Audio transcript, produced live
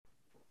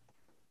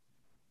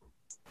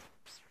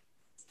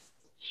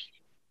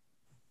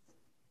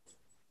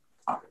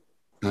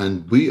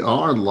And we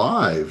are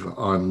live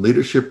on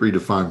Leadership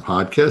Redefined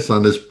podcast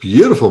on this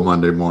beautiful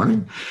Monday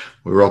morning.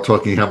 We were all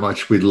talking how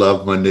much we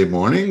love Monday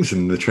mornings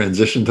and the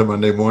transition to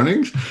Monday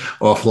mornings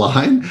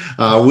offline.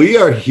 We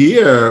are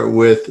here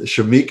with Miss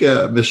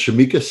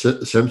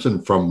Shamika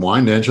Simpson from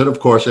Winedance, and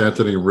of course,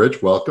 Anthony and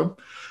Rich. Welcome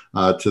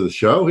to the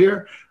show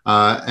here.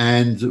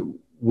 And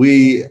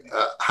we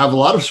have a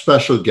lot of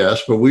special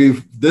guests, but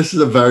this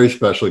is a very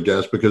special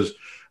guest because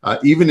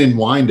even in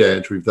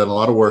Winedance, we've done a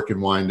lot of work in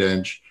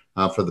Winedance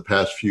for the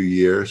past few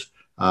years.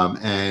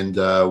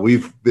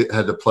 We've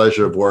had the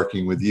pleasure of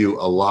working with you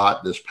a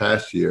lot this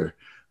past year,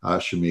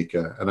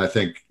 Shamika. And I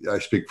think I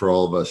speak for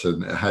all of us,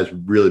 and it has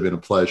really been a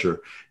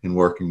pleasure in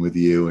working with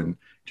you and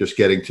just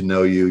getting to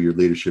know you, your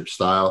leadership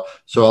style.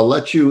 So I'll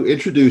let you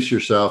introduce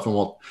yourself, and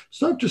we'll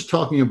start just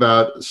talking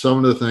about some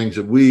of the things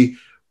that we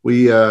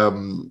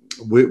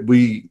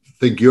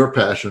think you're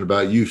passionate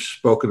about. You've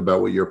spoken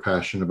about what you're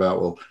passionate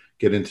about. We'll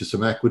get into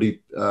some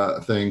equity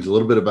things, a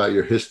little bit about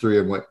your history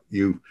and what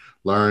you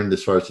learned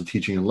as far as the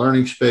teaching and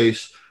learning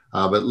space.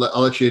 I'll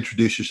let you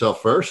introduce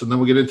yourself first, and then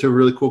we'll get into a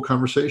really cool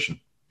conversation.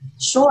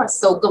 Sure.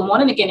 So good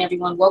morning again,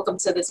 everyone. Welcome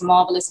to this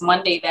marvelous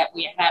Monday that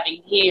we are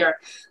having here.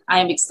 I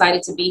am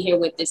excited to be here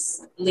with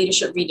this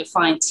Leadership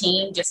Redefined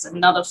team, just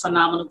another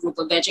phenomenal group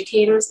of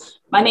educators.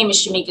 My name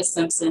is Shamika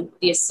Simpson,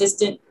 the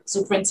Assistant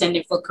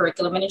Superintendent for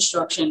Curriculum and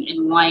Instruction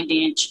in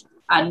Winedance,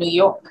 New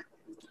York.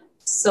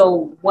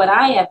 So what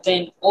I have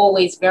been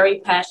always very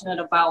passionate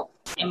about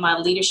in my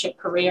leadership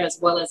career, as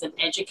well as an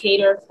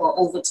educator for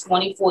over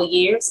 24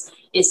 years,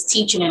 is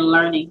teaching and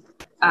learning.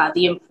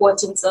 The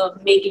importance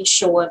of making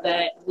sure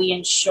that we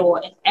ensure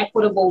an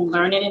equitable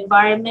learning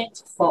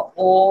environment for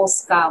all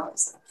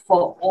scholars,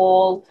 for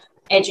all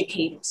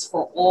educators,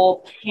 for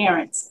all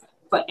parents,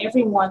 for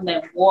everyone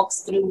that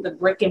walks through the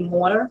brick and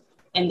mortar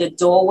and the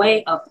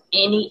doorway of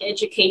any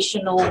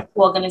educational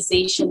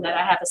organization that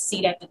I have a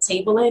seat at the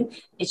table in.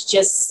 It's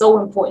just so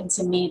important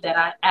to me that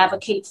I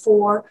advocate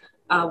for,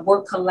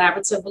 work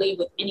collaboratively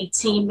with any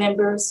team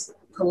members,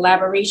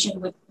 collaboration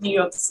with New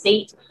York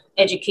State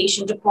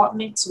Education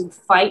Department to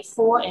fight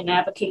for and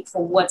advocate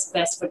for what's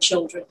best for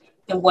children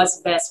and what's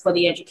best for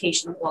the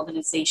educational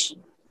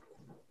organization.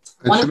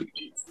 One of the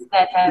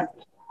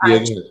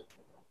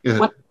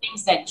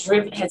things that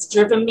has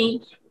driven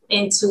me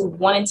into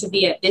wanting to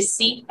be at this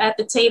seat at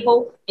the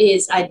table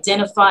is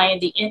identifying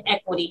the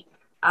inequity,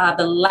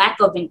 the lack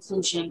of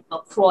inclusion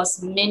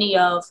across many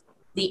of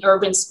the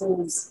urban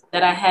schools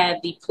that I had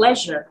the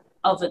pleasure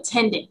of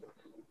attending.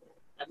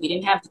 We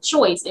didn't have the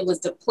choice. It was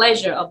the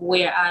pleasure of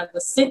where I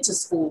was sent to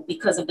school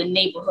because of the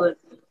neighborhood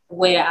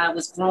where I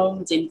was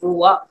groomed and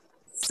grew up.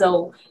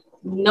 So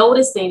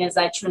noticing as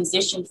I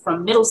transitioned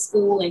from middle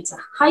school into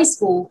high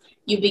school,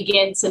 you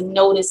begin to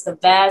notice the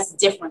vast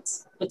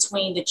difference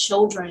between the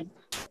children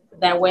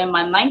that were in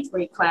my ninth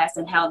grade class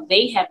and how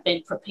they have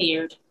been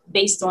prepared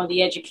based on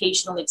the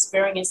educational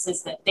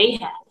experiences that they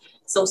had.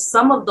 So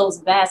some of those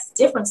vast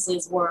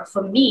differences were,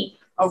 for me,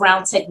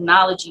 around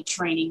technology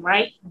training,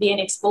 right? Being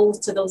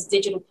exposed to those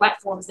digital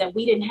platforms that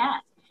we didn't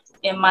have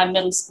in my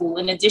middle school.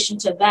 In addition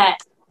to that,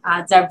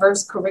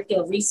 diverse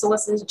curricular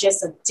resources,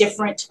 just a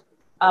different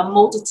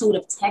multitude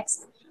of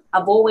text.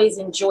 I've always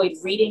enjoyed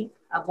reading.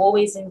 I've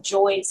always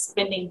enjoyed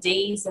spending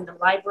days in the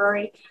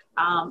library,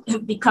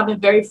 becoming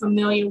very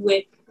familiar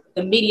with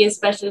the media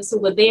specialists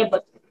who were there,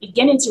 but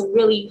beginning to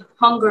really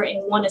hunger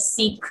and want to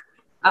seek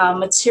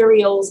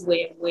materials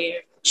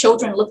where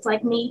children looked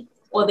like me,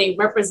 or they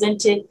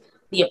represented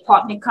the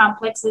apartment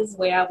complexes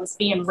where I was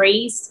being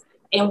raised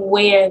and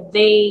where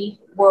they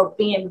were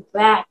being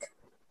back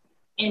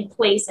in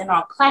place in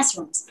our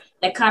classrooms.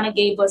 That kind of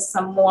gave us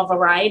some more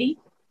variety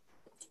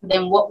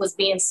than what was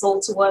being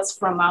sold to us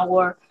from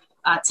our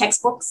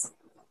textbooks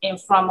and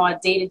from our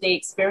day-to-day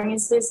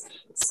experiences.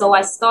 So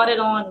I started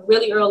on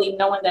really early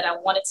knowing that I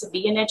wanted to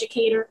be an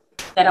educator,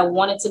 that I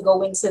wanted to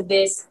go into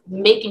this,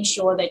 making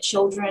sure that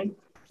children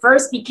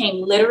first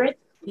became literate,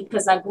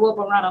 because I grew up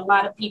around a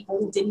lot of people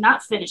who did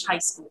not finish high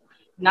school.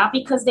 Not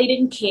because they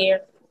didn't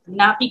care,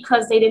 not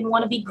because they didn't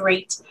want to be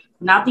great,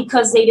 not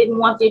because they didn't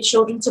want their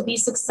children to be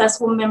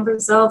successful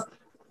members of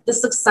the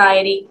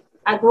society.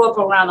 I grew up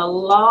around a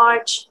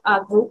large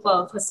group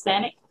of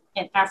Hispanic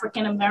and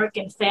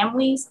African-American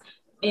families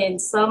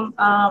and some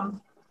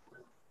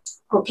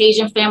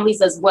Caucasian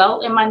families as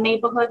well in my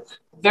neighborhood,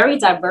 very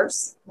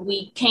diverse.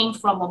 We came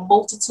from a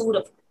multitude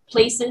of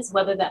places,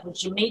 whether that was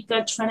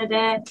Jamaica,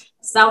 Trinidad,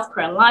 South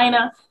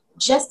Carolina,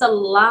 just a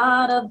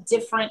lot of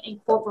different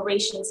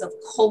incorporations of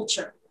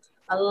culture,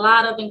 a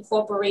lot of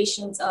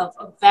incorporations of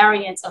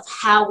variants of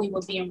how we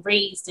were being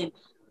raised and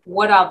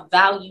what our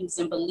values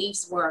and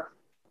beliefs were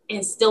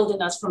instilled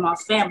in us from our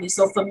family.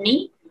 So for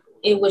me,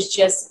 it was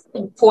just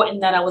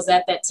important that I was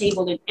at that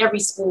table in every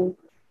school,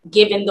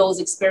 giving those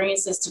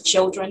experiences to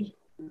children,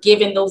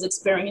 giving those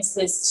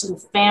experiences to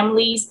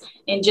families,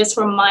 and just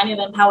reminding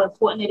them how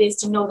important it is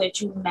to know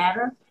that you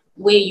matter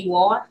where you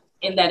are,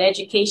 and that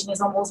education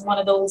is almost one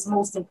of those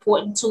most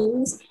important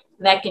tools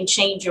that can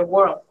change your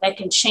world, that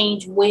can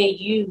change where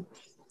you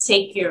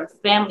take your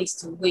families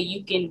to, where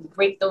you can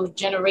break those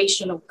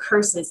generational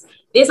curses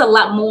there's a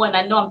lot more, and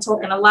I know I'm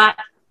talking a lot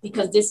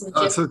because this is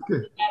just okay.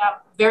 something that I'm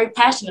very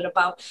passionate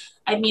about.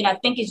 I mean, I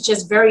think it's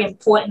just very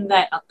important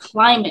that a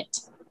climate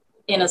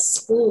in a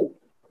school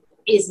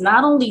is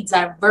not only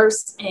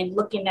diverse in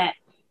looking at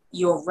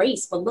your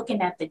race, but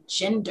looking at the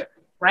gender,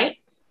 right?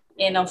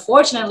 And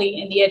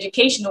unfortunately, in the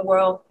educational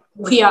world,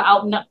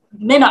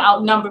 men are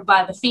outnumbered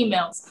by the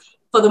females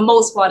for the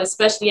most part,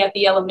 especially at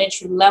the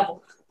elementary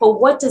level. But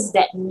what does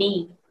that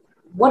mean?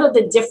 What are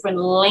the different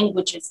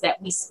languages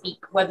that we speak,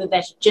 whether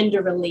that's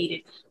gender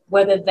related,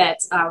 whether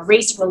that's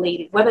race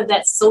related, whether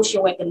that's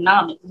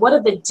socioeconomic? What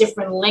are the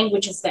different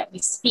languages that we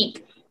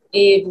speak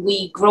if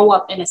we grow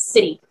up in a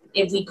city,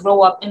 if we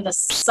grow up in the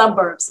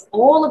suburbs?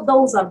 All of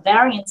those are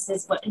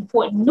variances, but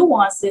important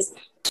nuances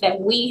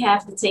that we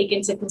have to take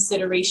into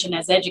consideration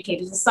as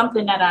educators. It's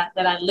something that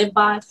I live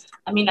by.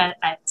 I mean,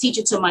 I teach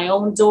it to my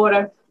own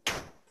daughter,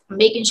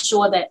 making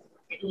sure that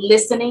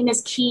listening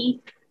is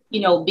key,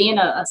 being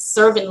a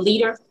servant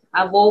leader.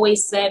 I've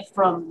always said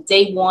from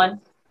day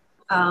one,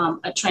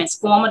 a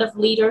transformative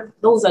leader.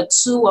 Those are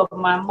two of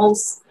my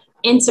most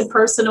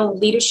interpersonal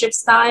leadership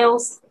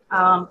styles.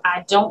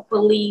 I don't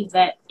believe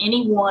that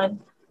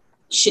anyone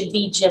should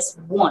be just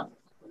one,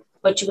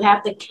 but you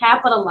have to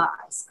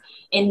capitalize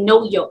and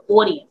know your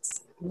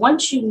audience.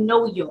 Once you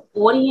know your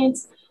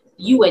audience,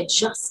 you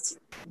adjust.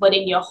 But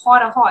in your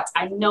heart of hearts,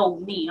 I know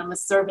me, I'm a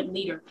servant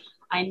leader.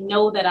 I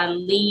know that I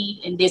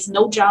lead, and there's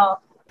no job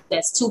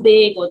that's too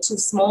big or too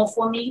small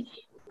for me.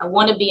 I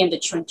want to be in the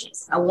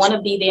trenches. I want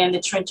to be there in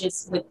the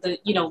trenches with the,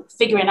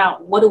 figuring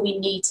out what do we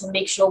need to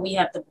make sure we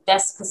have the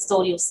best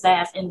custodial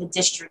staff in the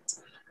district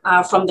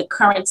from the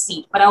current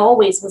seat. But I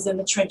always was in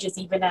the trenches,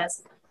 even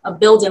as a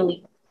building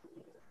leader,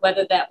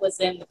 whether that was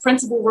in the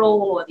principal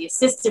role or the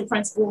assistant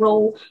principal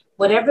role,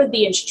 whatever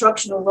the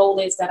instructional role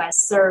is that I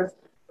serve,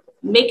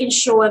 making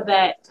sure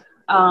that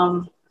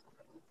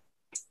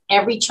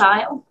every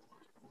child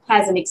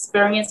has an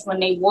experience when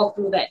they walk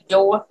through that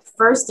door,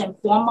 first and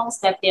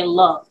foremost, that they're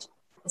loved.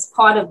 It's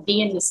part of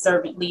being the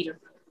servant leader.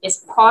 It's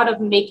part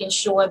of making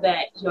sure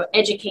that your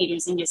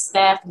educators and your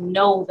staff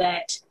know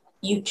that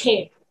you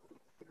care.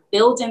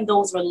 Building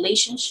those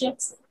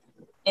relationships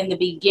in the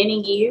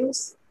beginning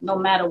years, no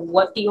matter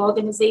what the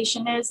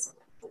organization is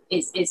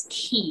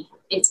key.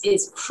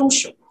 It's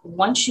crucial.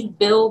 Once you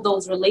build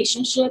those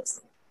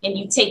relationships and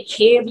you take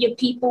care of your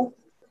people,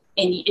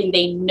 and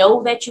they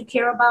know that you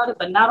care about it,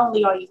 but not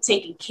only are you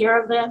taking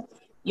care of them,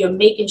 you're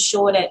making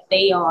sure that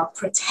they are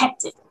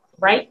protected,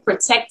 right?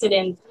 Protected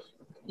and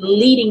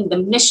leading the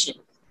mission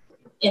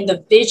and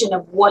the vision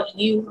of what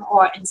you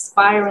are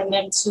inspiring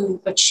them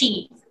to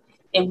achieve.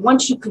 And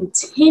once you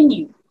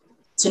continue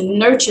to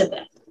nurture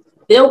them,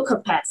 build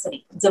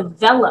capacity,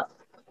 develop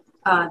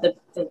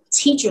the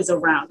teachers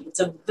around you,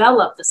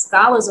 develop the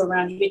scholars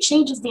around you, it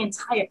changes the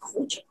entire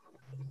culture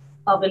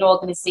of an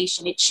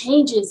organization. It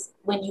changes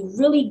when you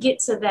really get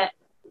to that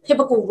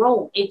pivotal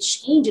role. It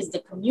changes the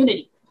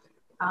community.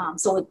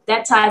 So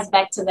that ties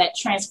back to that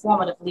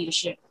transformative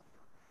leadership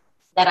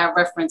that I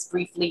referenced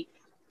briefly.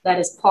 That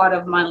is part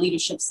of my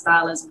leadership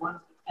style as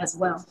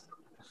well.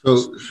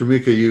 So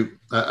Shamika,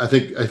 I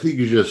think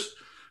you just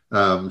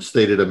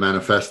stated a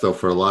manifesto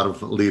for a lot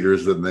of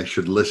leaders, and they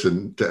should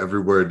listen to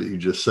every word that you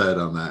just said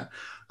on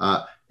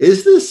that.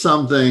 Is this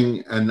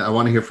something, and I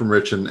want to hear from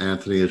Rich and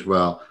Anthony as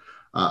well.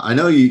 I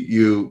know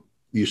you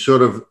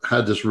sort of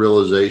had this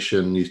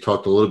realization, you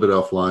talked a little bit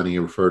offline and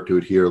you referred to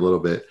it here a little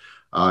bit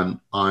on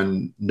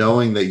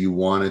knowing that you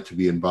wanted to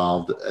be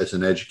involved as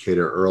an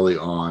educator early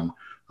on.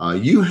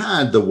 You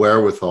had the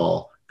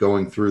wherewithal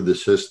going through the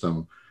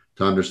system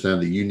to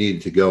understand that you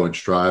needed to go and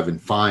strive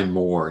and find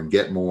more and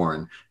get more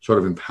and sort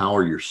of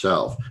empower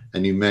yourself.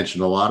 And you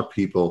mentioned a lot of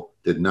people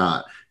did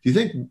not. Do you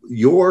think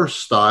your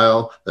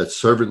style, that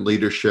servant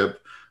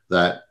leadership,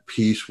 that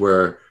piece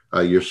where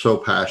you're so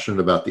passionate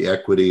about the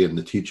equity and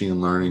the teaching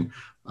and learning,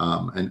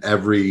 and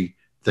everything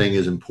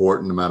is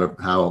important no matter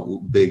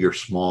how big or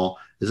small,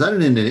 is that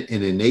an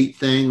innate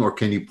thing, or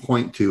can you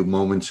point to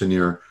moments in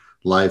your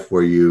life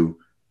where you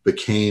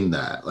became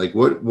that? Like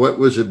what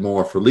was it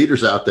more for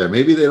leaders out there?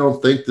 Maybe they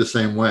don't think the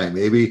same way.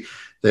 Maybe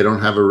they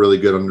don't have a really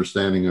good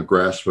understanding or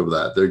grasp of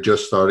that. They're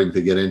just starting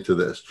to get into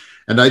this.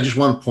 And I just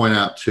want to point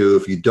out too,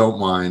 if you don't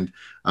mind,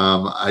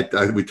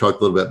 we talked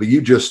a little bit, but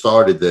you just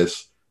started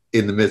this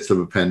in the midst of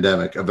a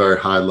pandemic, a very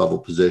high level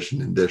position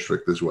in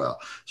district as well.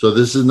 So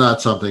this is not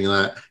something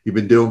that you've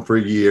been doing for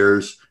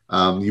years.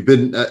 You've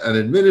been an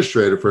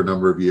administrator for a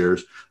number of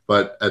years,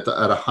 but at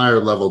a higher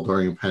level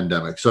during a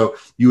pandemic. So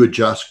you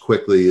adjust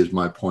quickly is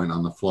my point,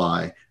 on the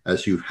fly,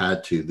 as you've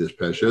had to this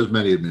past year, as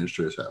many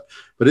administrators have.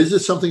 But is it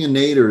something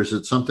innate, or is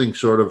it something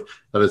sort of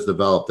that has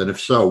developed? And if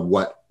so,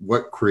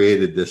 what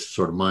created this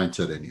sort of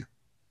mindset in you?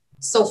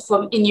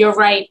 So you're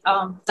right,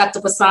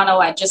 Dr. Pisano,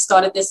 I just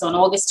started this on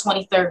August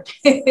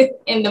 23rd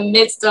in the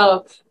midst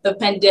of the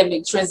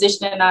pandemic,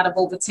 transitioning out of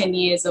over 10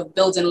 years of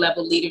building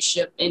level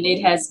leadership. And it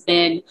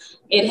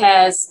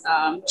has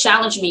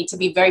challenged me to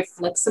be very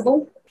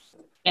flexible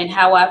in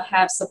how I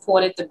have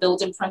supported the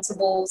building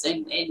principles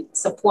and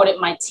supported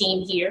my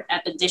team here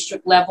at the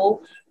district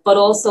level. but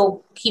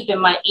also keeping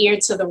my ear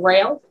to the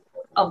rail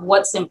of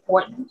what's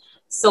important.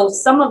 So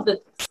some of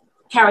the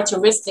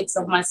characteristics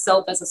of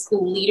myself as a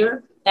school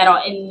leader that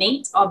are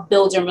innate are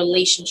building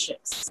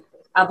relationships.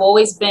 I've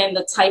always been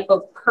the type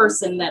of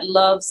person that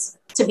loves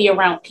to be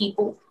around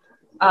people,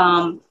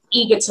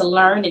 eager to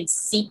learn and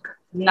seek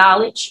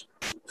knowledge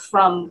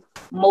from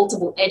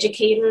multiple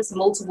educators,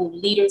 multiple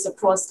leaders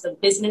across the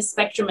business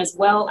spectrum as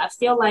well. I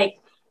feel like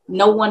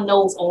no one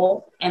knows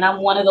all, and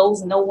I'm one of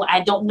those. No,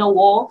 I don't know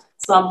all,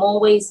 so I'm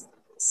always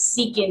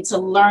seeking to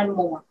learn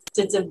more,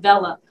 to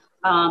develop,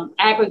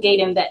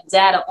 aggregating that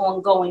data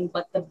ongoing.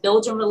 But the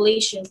building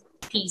relation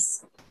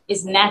piece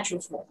is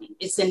natural for me.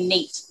 It's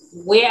innate.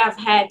 Where I've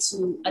had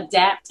to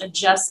adapt,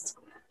 adjust,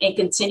 and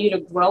continue to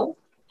grow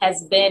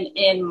has been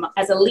in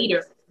as a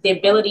leader, the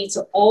ability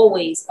to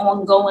always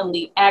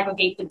ongoingly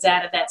aggregate the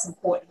data that's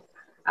important,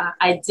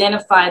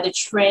 identify the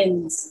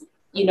trends,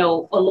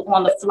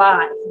 on the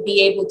fly,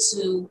 be able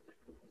to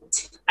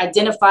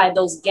identify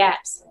those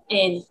gaps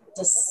and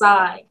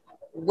decide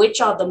which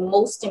are the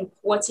most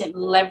important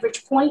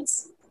leverage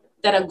points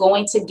that are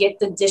going to get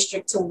the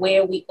district to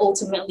where we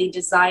ultimately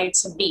desire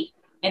to be.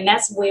 And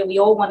that's where we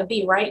all want to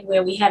be, right?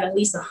 Where we have at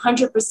least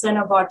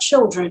 100% of our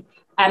children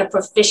at a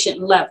proficient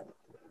level,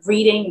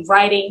 reading,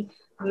 writing,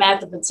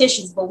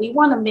 mathematicians, but we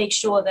want to make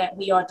sure that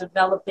we are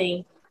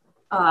developing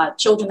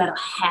children that are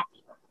happy.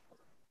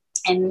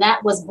 And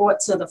that was brought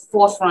to the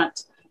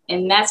forefront.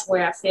 And that's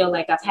where I feel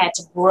like I've had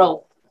to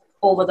grow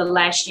over the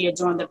last year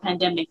during the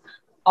pandemic.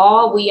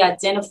 Are we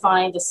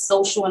identifying the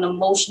social and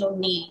emotional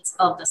needs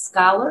of the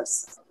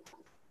scholars,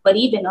 but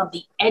even of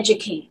the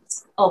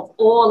educators, of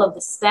all of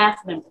the staff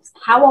members?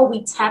 How are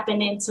we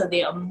tapping into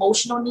their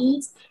emotional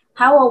needs?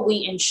 How are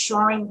we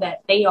ensuring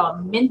that they are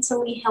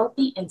mentally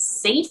healthy and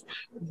safe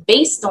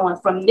based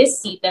on, from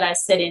this seat that I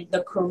sit in,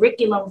 the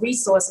curriculum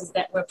resources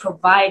that we're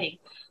providing,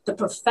 the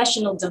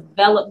professional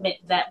development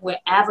that we're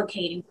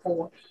advocating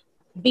for,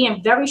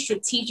 being very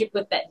strategic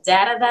with that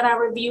data that I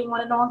review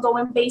on an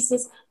ongoing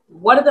basis?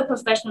 What are the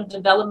professional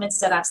developments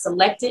that I've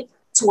selected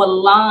to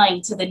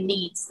align to the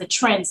needs, the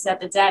trends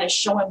that the data is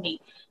showing me?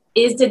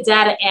 Is the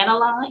data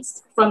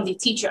analyzed from the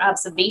teacher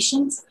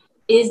observations?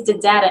 Is the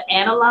data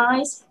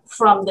analyzed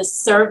from the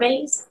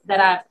surveys that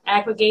I've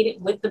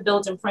aggregated with the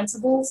building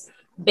principals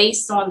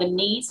based on the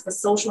needs for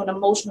social and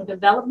emotional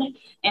development?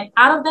 And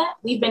out of that,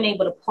 we've been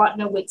able to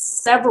partner with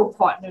several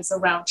partners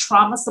around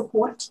trauma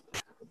support,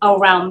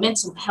 around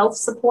mental health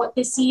support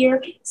this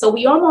year. So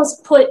we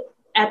almost put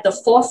at the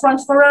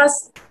forefront for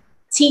us,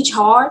 teach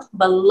hard,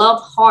 but love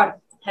harder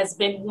has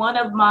been one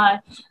of my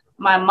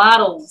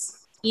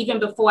models, even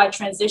before I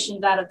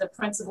transitioned out of the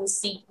principal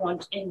seat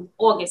in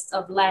August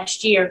of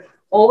last year.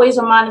 Always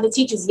reminding the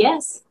teachers,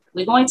 yes,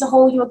 we're going to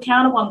hold you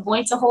accountable. I'm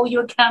going to hold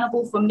you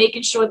accountable for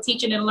making sure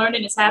teaching and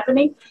learning is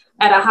happening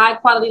at a high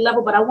quality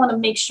level. But I want to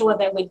make sure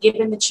that we're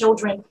giving the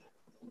children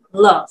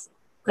love,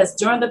 because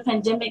during the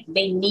pandemic,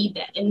 they need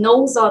that. And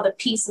those are the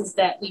pieces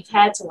that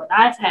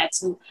I've had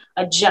to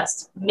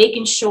adjust,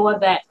 making sure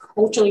that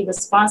culturally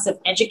responsive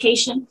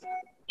education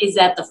is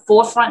at the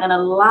forefront. And a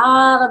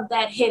lot of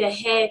that hit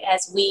ahead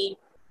as we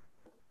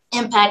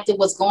impacted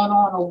what's going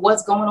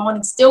on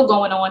and still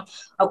going on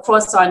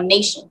across our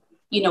nation,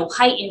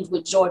 heightened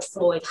with George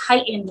Floyd,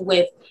 heightened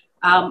with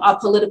our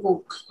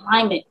political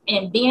climate,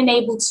 and being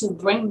able to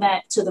bring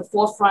that to the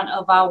forefront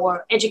of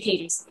our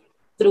educators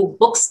through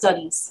book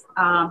studies,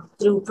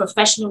 through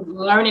professional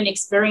learning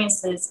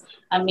experiences.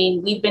 I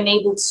mean, we've been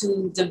able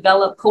to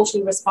develop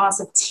culturally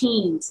responsive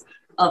teams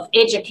of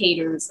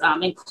educators,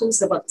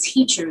 inclusive of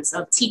teachers,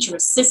 of teacher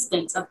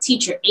assistants, of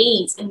teacher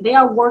aides, and they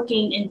are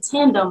working in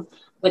tandem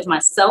with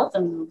myself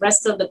and the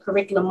rest of the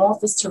curriculum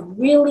office to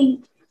really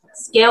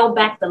scale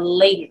back the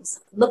layers,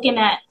 looking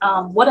at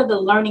what are the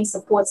learning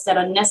supports that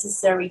are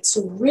necessary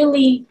to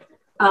really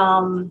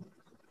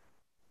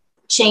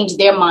change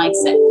their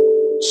mindset,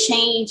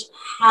 change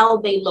how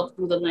they look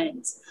through the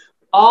lens.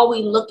 Are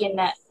we looking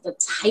at the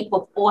type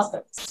of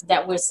authors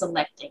that we're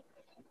selecting?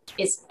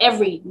 Is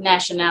every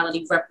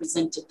nationality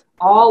represented?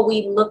 Are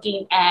we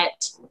looking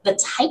at the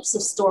types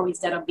of stories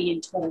that are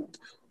being told?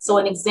 So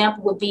an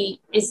example would be,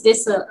 is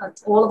this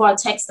all of our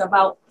text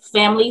about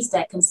families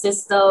that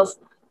consist of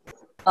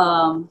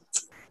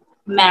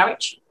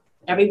marriage?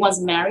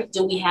 Everyone's married.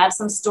 Do we have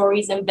some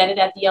stories embedded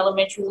at the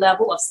elementary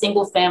level of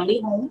single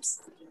family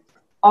homes?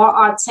 Are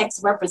our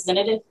texts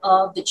representative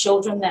of the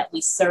children that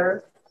we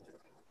serve?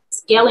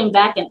 Scaling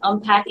back and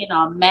unpacking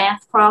our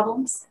math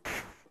problems.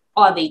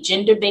 Are they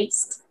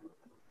gender-based?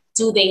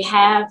 Do they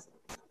have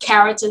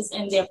characters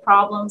in their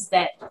problems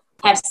that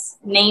have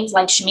names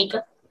like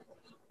Shamika,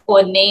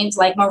 or names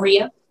like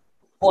Maria,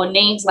 or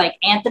names like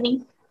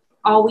Anthony?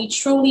 Are we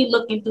truly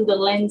looking through the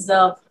lens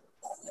of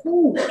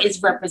who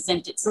is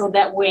represented so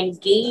that we're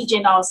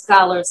engaging our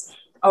scholars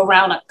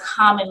around a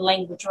common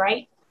language,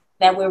 right?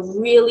 That we're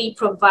really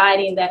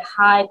providing that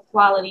high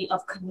quality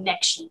of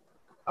connection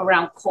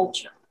around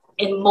culture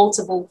in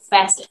multiple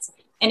facets.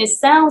 And it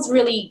sounds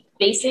really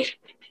basic,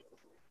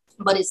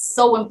 but it's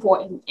so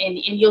important. And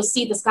you'll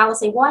see the scholars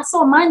say, well, I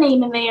saw my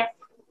name in there.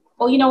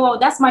 Oh, you know what?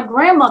 That's my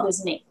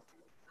grandmother's name.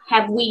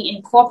 have we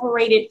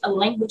incorporated a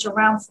language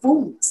around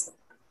foods,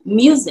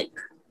 music,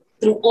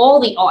 through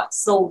all the arts?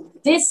 So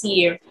this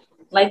year,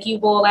 like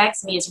you've all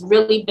asked me, it's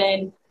really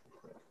been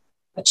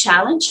a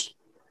challenge.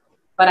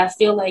 But I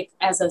feel like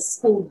as a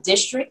school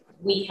district,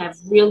 we have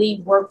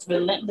really worked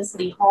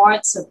relentlessly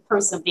hard to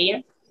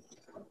persevere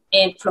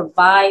and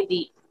provide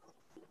the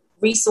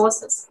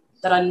resources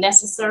that are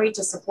necessary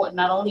to support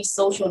not only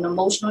social and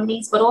emotional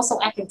needs, but also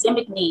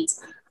academic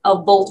needs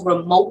of both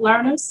remote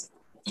learners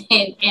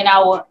and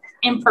our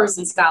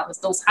in-person scholars,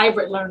 those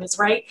hybrid learners,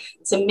 right?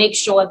 To make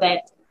sure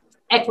that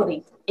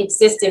equity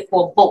existed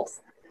for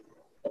both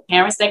the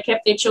parents that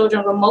kept their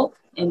children remote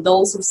and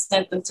those who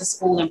sent them to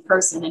school in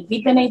person. And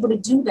we've been able to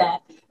do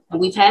that. And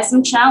we've had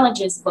some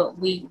challenges, but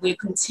we're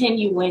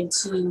continuing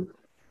to,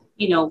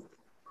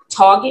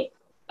 target,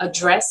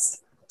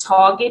 address,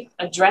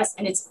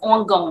 and it's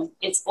ongoing.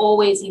 It's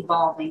always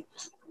evolving.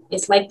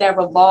 It's like that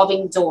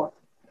revolving door.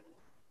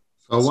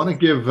 So I want to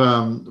give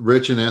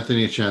Rich and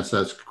Anthony a chance to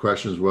ask a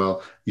question as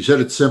well. You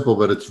said it's simple,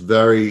 but it's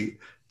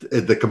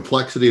the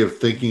complexity of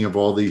thinking of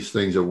all these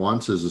things at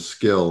once is a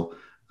skill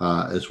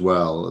as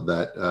well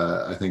that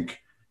I think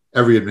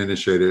every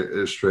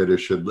administrator should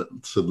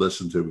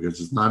listen to, because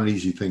it's not an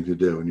easy thing to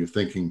do. And you're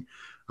thinking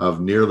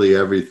of nearly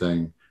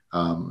everything,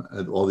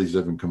 all these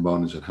different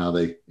components and how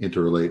they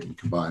interrelate and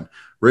combine.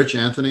 Rich,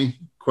 Anthony,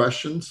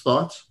 questions,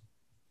 thoughts?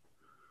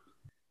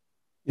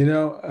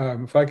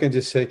 If I can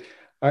just say,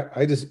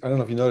 I don't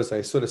know if you noticed,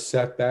 I sort of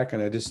sat back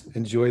and I just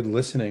enjoyed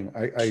listening.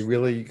 I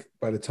really,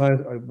 by the time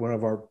one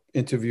of our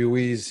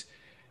interviewees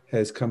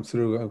has come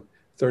through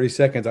 30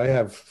 seconds, I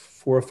have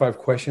 4 or 5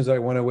 questions I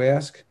want to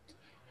ask.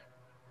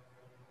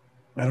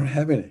 I don't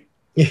have any.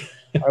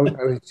 I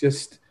was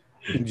just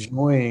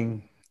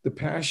enjoying the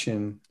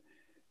passion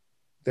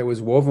that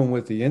was woven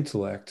with the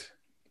intellect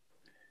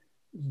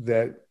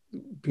that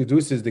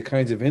produces the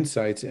kinds of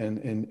insights and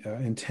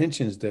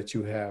intentions that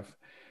you have,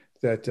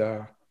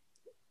 that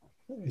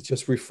it's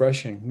just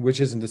refreshing, which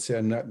isn't to say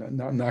I'm not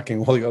knocking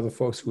all the other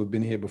folks who have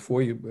been here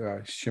before you,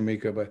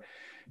 Shamika, but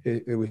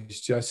it was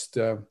just,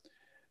 to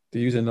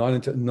use a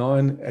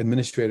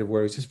non-administrative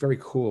word, it's just very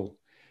cool.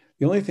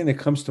 The only thing that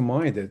comes to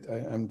mind that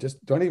I'm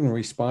just, don't even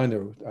respond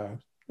to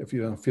if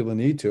you don't feel the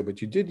need to, but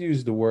you did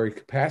use the word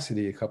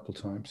capacity a couple of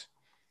times.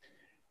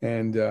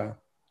 And I'm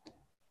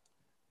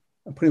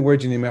putting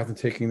words in your mouth and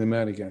taking them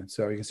out again.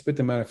 So you can spit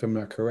them out if I'm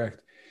not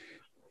correct.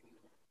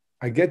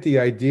 I get the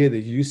idea that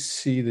you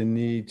see the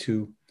need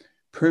to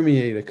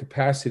permeate a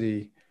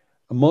capacity,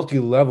 a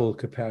multi-level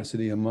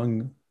capacity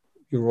among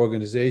your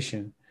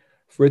organization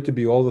for it to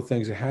be all the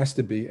things it has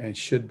to be and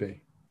should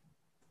be.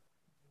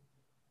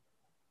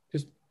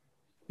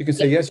 You can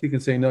say yes, you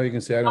can say no, you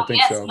can say I don't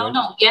think so.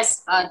 No.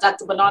 Yes,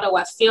 Dr. Bernardo,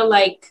 I feel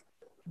like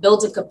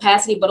building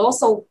capacity, but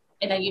also,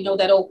 and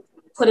that'll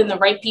put in the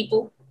right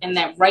people in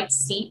that right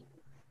seat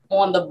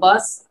on the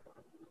bus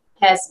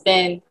has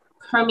been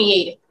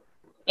permeated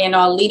in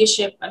our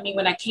leadership. I mean,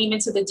 when I came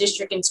into the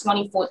district in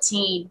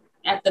 2014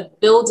 at the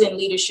building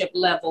leadership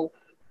level,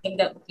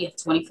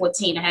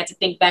 2014, I had to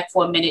think back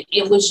for a minute.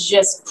 It was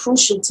just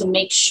crucial to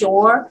make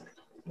sure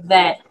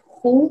that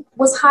who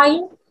was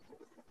hired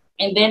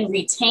and then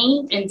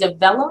retained and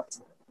developed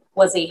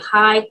was a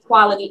high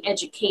quality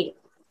educator.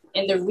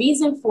 And the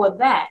reason for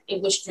that,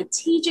 it was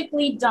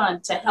strategically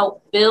done to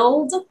help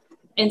build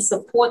and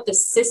support the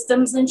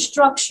systems and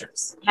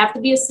structures. You have to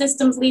be a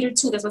systems leader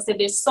too. That's why I said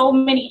there's so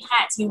many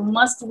hats you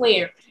must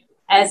wear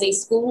as a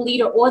school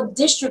leader or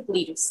district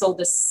leader. So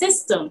the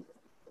system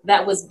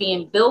that was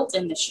being built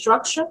and the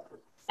structure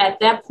at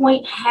that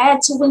point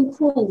had to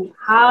include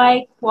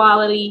high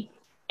quality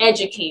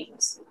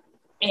educators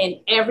in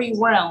every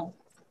realm.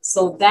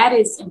 So that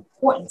is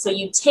important. So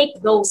you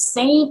take those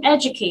same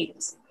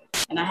educators,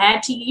 and I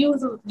had to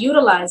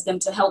utilize them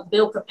to help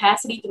build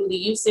capacity through the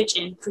usage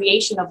and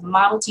creation of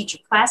model teacher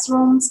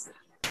classrooms,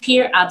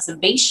 peer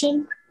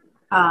observation,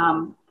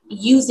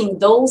 using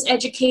those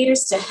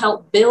educators to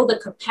help build the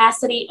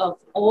capacity of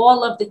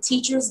all of the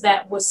teachers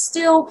that were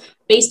still,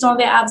 based on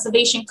their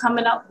observation,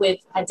 coming up with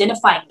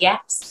identified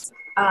gaps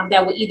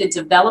that were either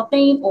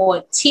developing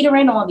or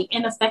teetering on the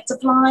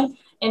ineffective line,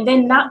 and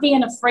then not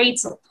being afraid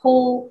to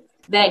pull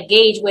that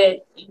gauge where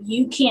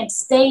you can't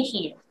stay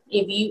here.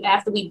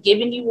 After we've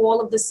given you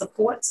all of the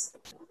supports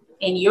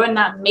and you're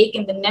not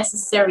making the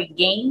necessary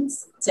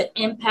gains to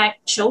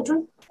impact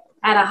children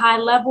at a high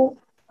level,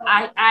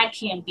 I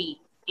can't be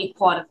a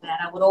part of that.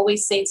 I would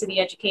always say to the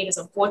educators,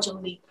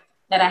 unfortunately,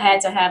 that I had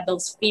to have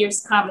those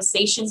fierce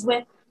conversations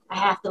with, I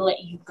have to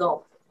let you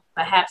go.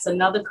 Perhaps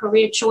another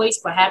career choice,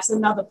 perhaps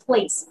another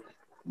place.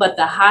 But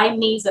the high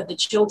needs of the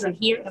children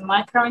here in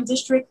my current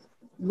district,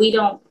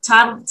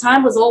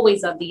 time was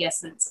always of the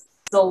essence.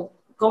 So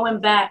going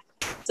back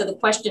to the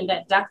question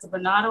that Dr.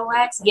 Bernardo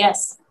asked,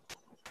 yes,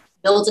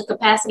 build a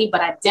capacity,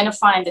 but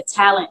identifying the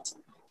talent,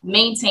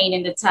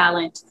 maintaining the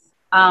talent,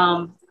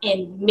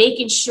 and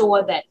making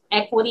sure that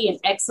equity and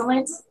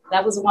excellence,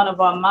 that was one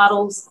of our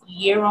models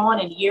year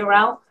on and year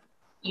out,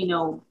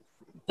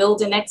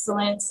 building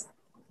excellence,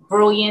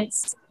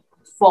 brilliance,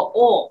 for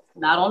all,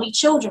 not only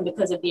children,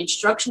 because if the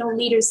instructional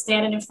leaders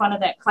standing in front of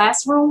that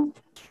classroom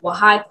were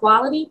high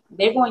quality,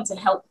 they're going to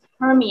help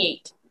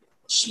permeate,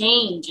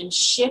 change, and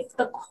shift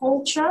the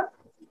culture,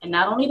 and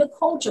not only the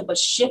culture, but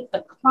shift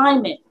the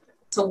climate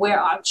to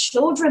where our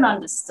children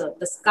understood,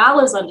 the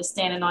scholars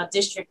understand in our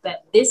district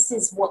that this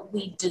is what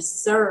we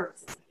deserve.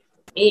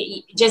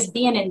 Just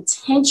being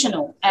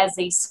intentional as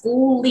a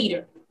school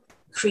leader,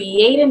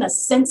 creating a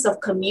sense of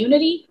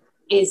community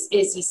is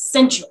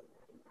essential.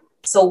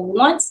 So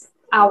once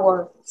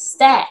our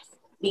staff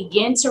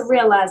begin to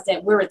realize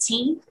that we're a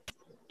team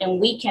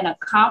and we can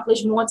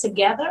accomplish more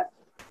together,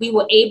 we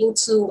were able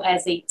to,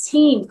 as a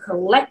team,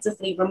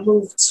 collectively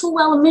remove 2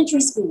 elementary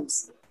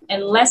schools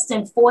in less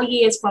than 4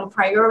 years from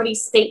priority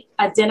state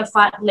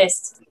identified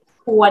lists,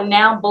 who are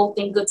now both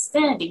in good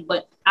standing.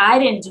 But I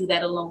didn't do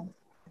that alone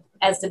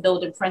as the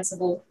building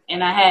principal,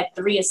 and I had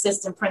 3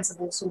 assistant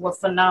principals who were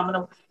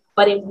phenomenal.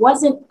 But it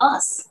wasn't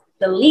us,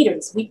 the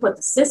leaders. We put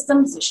the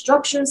systems, the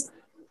structures,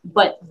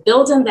 but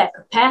building that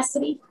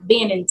capacity,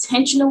 being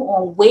intentional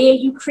on where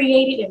you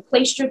created and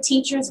placed your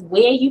teachers,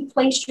 where you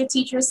placed your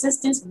teacher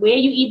assistants, where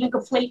you even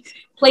could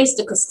place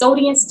the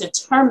custodians,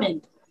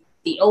 determined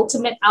the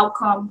ultimate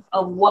outcome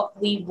of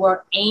what we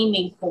were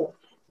aiming for.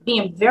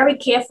 Being very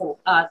careful,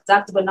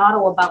 Dr.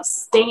 Bernardo, about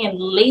staying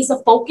laser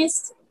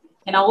focused.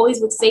 And I always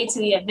would say to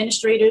the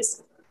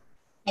administrators,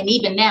 and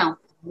even now,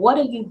 what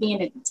are you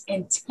being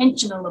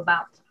intentional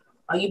about?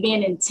 Are you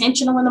being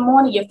intentional in the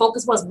morning? Your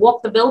focus was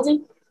walk the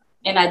building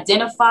and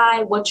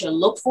identify what your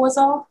look fors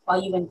are? Are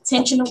you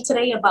intentional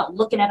today about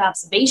looking at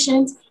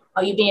observations?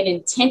 Are you being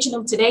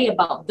intentional today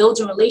about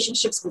building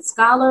relationships with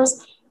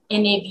scholars?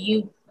 And if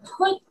you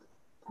put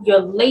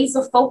your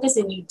laser focus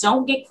and you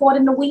don't get caught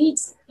in the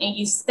weeds and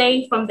you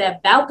stay from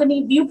that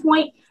balcony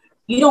viewpoint,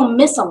 you don't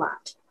miss a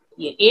lot.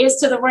 Your ears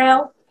to the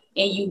rail,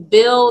 and you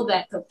build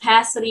that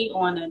capacity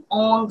on an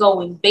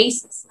ongoing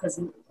basis, because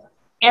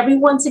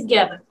everyone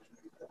together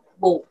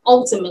will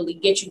ultimately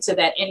get you to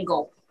that end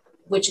goal,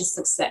 which is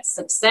success.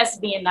 Success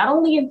being not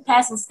only in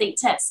passing state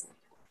tests,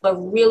 but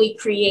really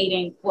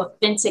creating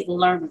authentic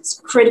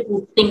learners,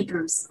 critical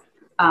thinkers,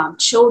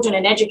 children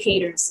and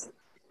educators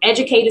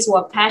who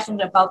are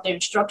passionate about their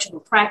instructional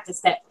practice,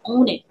 that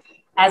own it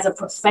as a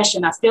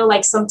profession. I feel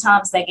like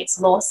sometimes that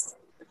gets lost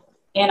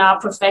in our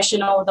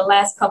profession over the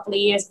last couple of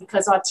years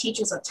because our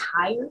teachers are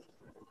tired.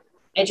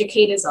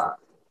 Educators are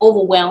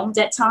overwhelmed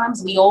at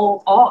times. We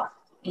all are.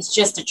 It's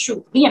just the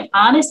truth. Being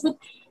honest with,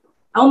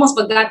 I almost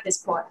forgot this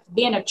part.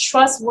 Being a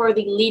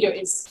trustworthy leader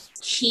is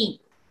key.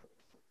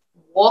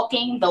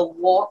 Walking the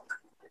walk,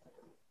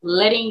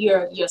 letting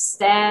your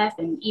staff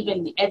and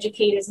even the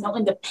educators know,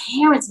 and the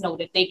parents know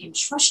that they can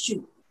trust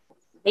you.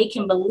 They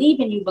can believe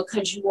in you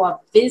because you are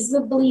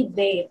visibly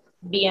there,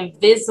 being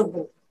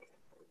visible,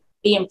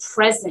 being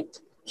present,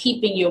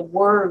 keeping your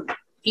word.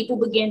 People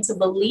begin to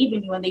believe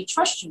in you and they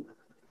trust you.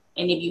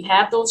 And if you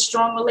have those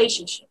strong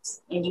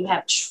relationships and you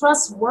have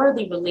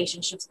trustworthy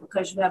relationships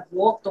because you have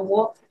walked the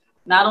walk,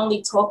 not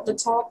only talk the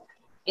talk,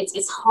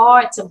 it's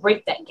hard to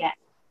break that gap.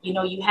 You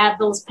know, you have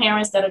those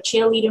parents that are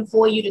cheerleading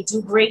for you to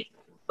do great,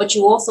 but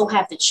you also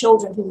have the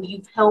children who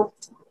you've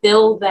helped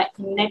build that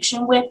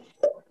connection with.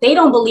 They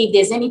don't believe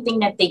there's anything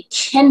that they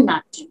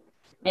cannot do.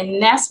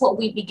 And that's what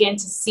we begin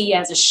to see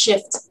as a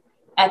shift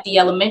at the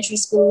elementary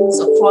schools,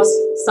 across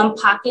some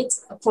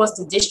pockets, across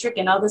the district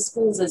and other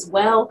schools as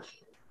well.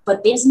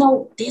 But there's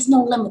no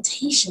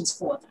limitations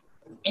for them.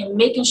 And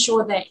making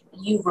sure that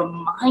you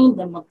remind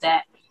them of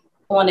that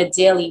on a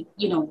daily,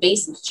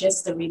 basis,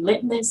 just the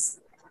relentless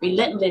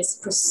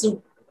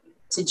pursuit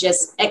to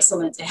just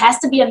excellence. It has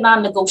to be a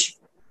non-negotiable.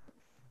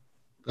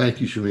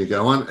 Thank you, Shamika.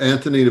 I want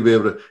Anthony to be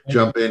able to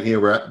jump in here.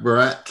 We're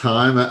at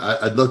time.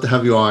 I'd love to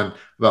have you on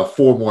about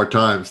 4 more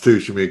times too,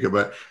 Shamika.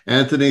 But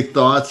Anthony,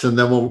 thoughts, and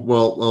then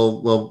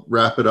we'll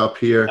wrap it up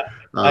here.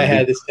 I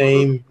had the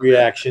same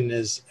reaction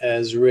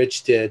as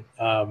Rich did.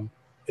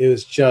 It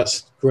was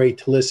just great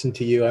to listen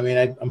to you. I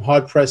mean, I'm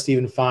hard pressed to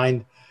even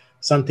find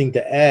something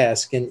to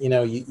ask. And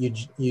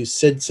you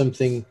said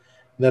something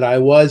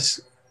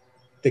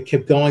that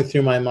kept going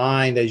through my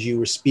mind as you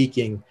were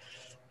speaking.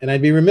 And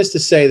I'd be remiss to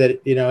say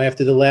that,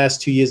 after the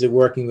last 2 years of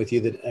working with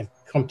you, that I've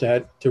come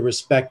to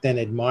respect and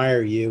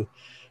admire you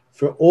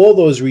for all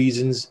those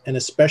reasons, and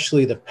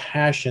especially the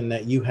passion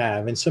that you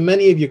have. And so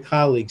many of your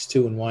colleagues,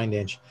 too, in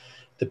Wyandanch,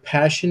 the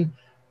passion,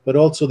 but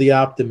also the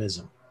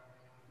optimism.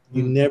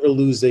 You never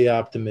lose the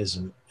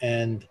optimism.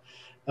 And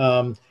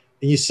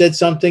you said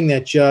something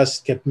that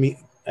just kept me,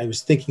 I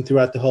was thinking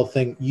throughout the whole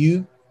thing.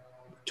 You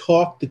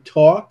talk the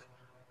talk,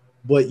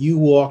 but you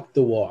walk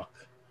the walk.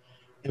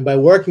 And by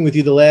working with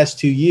you the last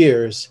 2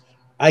 years,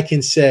 I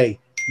can say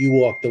you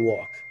walk the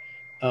walk.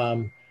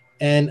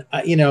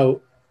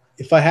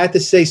 If I had to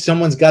say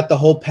someone's got the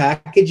whole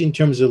package in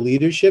terms of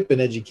leadership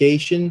and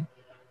education,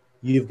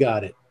 you've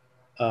got it.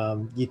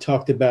 You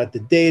talked about the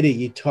data.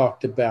 You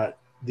talked about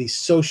the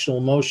social,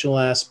 emotional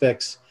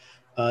aspects,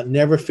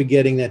 never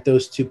forgetting that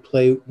those two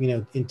play,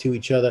 into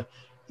each other.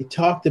 You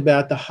talked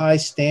about the high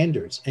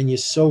standards, and you're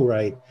so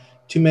right.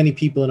 Too many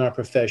people in our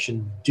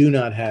profession do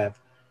not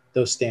have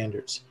those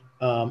standards.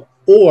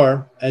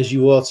 or, as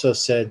you also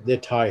said, they're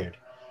tired.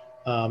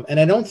 And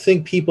I don't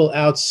think people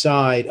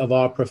outside of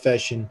our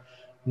profession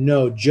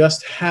know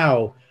just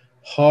how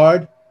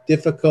hard,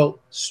 difficult,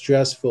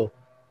 stressful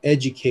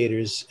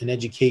educators and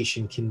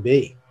education can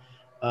be.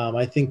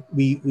 I think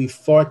we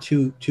far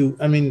too,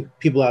 I mean,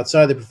 people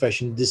outside the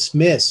profession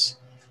dismiss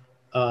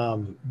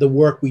the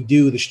work we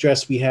do, the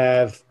stress we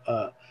have,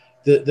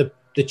 the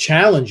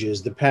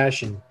challenges, the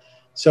passion.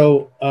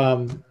 So,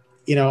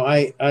 you know,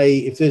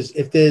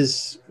 if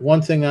there's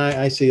one thing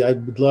I say, I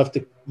would love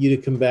you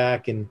to come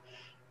back and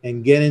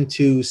get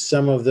into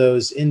some of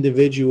those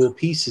individual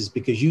pieces,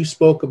 because you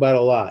spoke about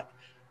a lot.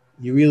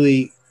 You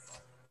really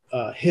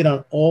hit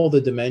on all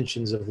the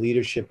dimensions of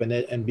leadership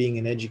and being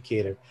an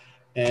educator.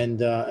 And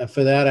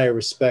for that, I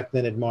respect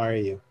and admire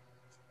you.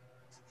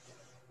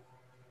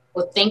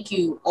 Well, thank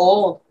you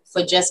all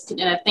for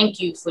thank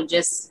you for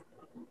just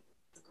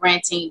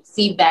granting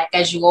feedback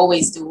as you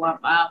always do.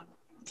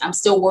 I'm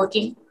still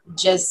working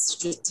just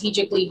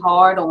strategically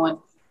hard on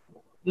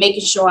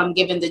making sure I'm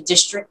giving the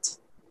district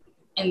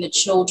and the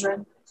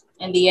children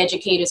and the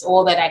educators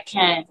all that I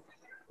can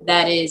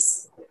that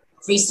is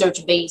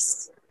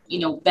research-based, you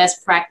know,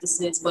 best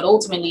practices, but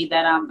ultimately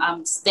that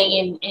I'm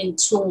staying in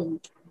tune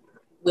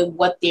with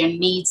what their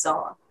needs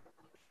are,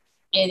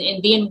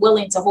 and being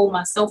willing to hold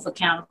myself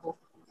accountable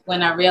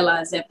when I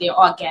realize that there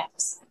are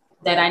gaps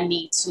that I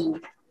need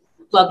to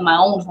plug my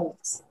own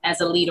holes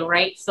as a leader,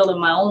 right? Filling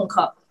my own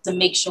cup to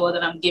make sure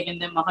that I'm giving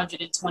them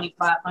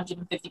 125,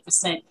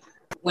 150%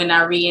 when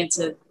I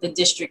re-enter the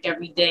district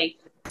every day.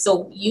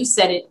 So you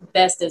said it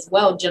best as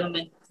well,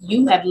 gentlemen.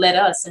 You have led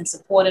us and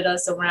supported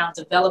us around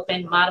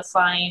developing,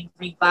 modifying,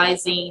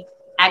 revising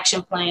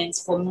action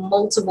plans for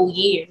multiple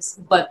years,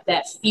 but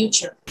that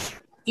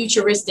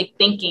futuristic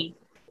thinking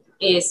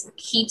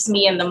keeps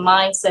me in the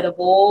mindset of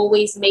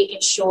always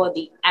making sure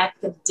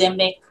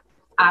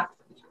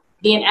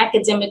being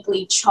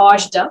academically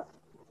charged up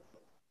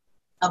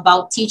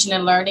about teaching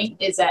and learning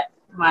is at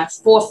my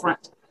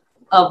forefront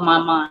of my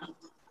mind,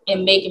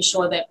 and making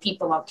sure that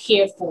people are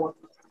cared for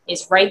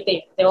is right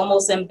there. They're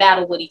almost in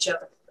battle with each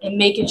other, and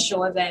making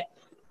sure that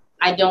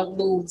I don't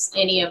lose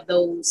any of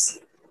those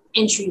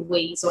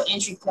entryways or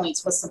entry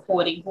points for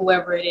supporting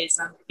whoever it is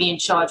I'm being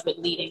charged with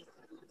leading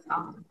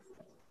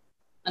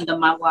under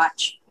my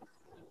watch.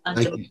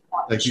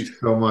 Thank you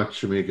so much,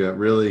 Shamika.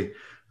 Really,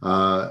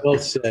 well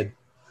said.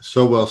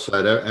 So well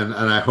said. And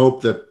I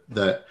hope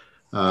that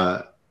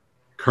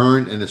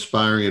current and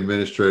aspiring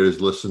administrators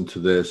listen to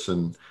this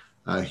and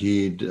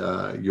heed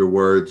your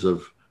words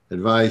of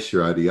advice,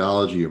 your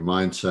ideology, your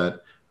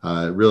mindset.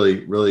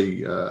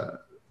 Really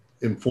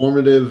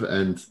informative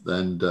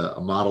and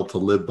a model to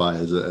live by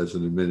as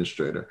an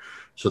administrator.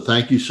 So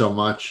thank you so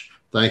much.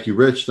 Thank you,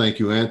 Rich. Thank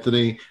you,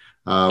 Anthony.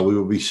 We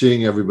will be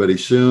seeing everybody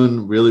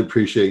soon. Really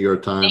appreciate your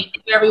time. Thank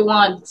you,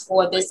 everyone,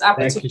 for this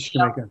opportunity.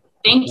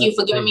 Thank you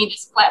for giving me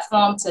this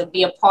platform to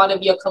be a part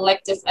of your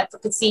collective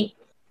efficacy,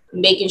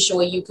 making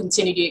sure you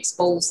continue to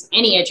expose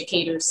any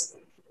educators.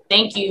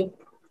 Thank you.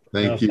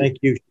 Thank you. Thank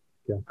you.